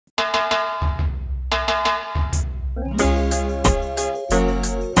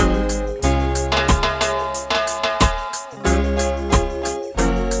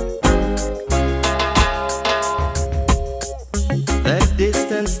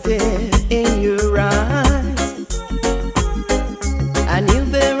stare in your eyes, I knew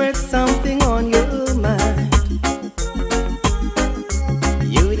there was something on your mind.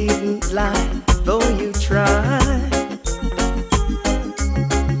 You didn't lie, though you tried.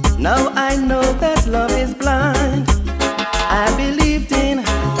 Now I know that love is blind. I believed in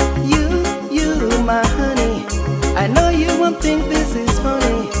you, my honey. I know you won't think this is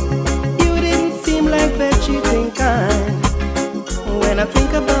funny. You didn't seem like that cheating kind. When I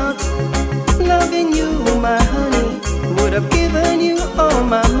think about loving you, my honey, would have given you all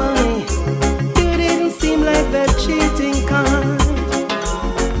my money. You didn't seem like that cheating kind.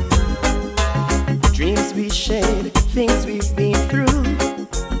 Dreams we shared, things we've been through,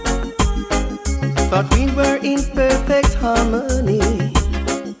 thought we were in perfect harmony.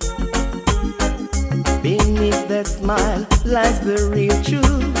 Beneath that smile lies the real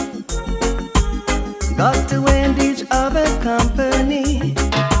truth. Got to end each other company.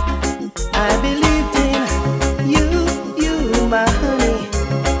 I believed in you, my honey.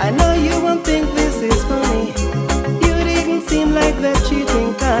 I know you won't think this is funny. You didn't seem like that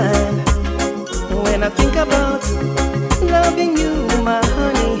cheating kind. When I think about loving you, my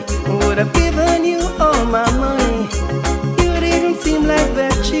honey, would have given you all my money. You didn't seem like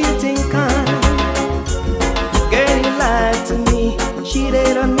that cheating kind. Girl, you lied to me,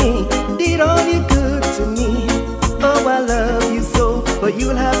 cheated on me, did all you could to me. Oh, I love you so, but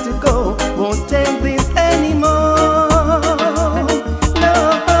you'll have to go. Won't take this anymore. No,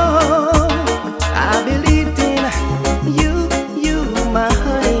 I believed in you, my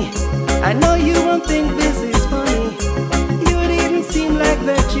honey. I know you won't think this is funny. You didn't seem like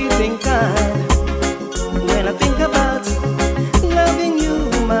that cheating kind. When I think about loving you,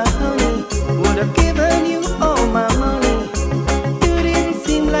 my honey, would have given you all my money. You didn't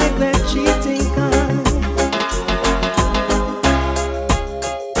seem like that cheating kind.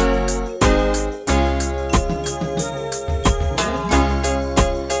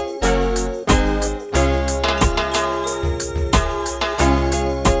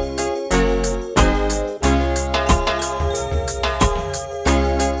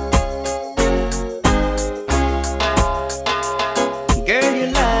 Girl, you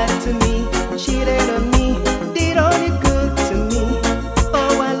lied to me, cheated on me, did all you could to me.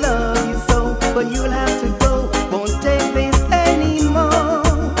 Oh, I love you so, but you'll have to go. Won't take this anymore,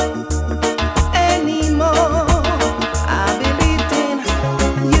 anymore. I believed in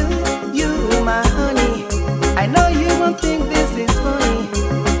you, my honey. I know you won't think this is funny.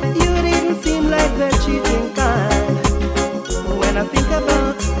 You didn't seem like that cheating kind. When I think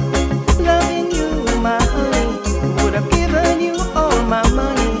about loving you, my honey, would have given you all my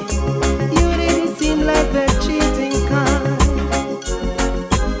money. You didn't seem like that cheating kind.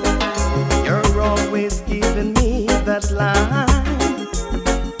 You're always giving me that line.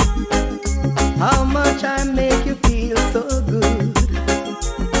 How much I make you feel so good.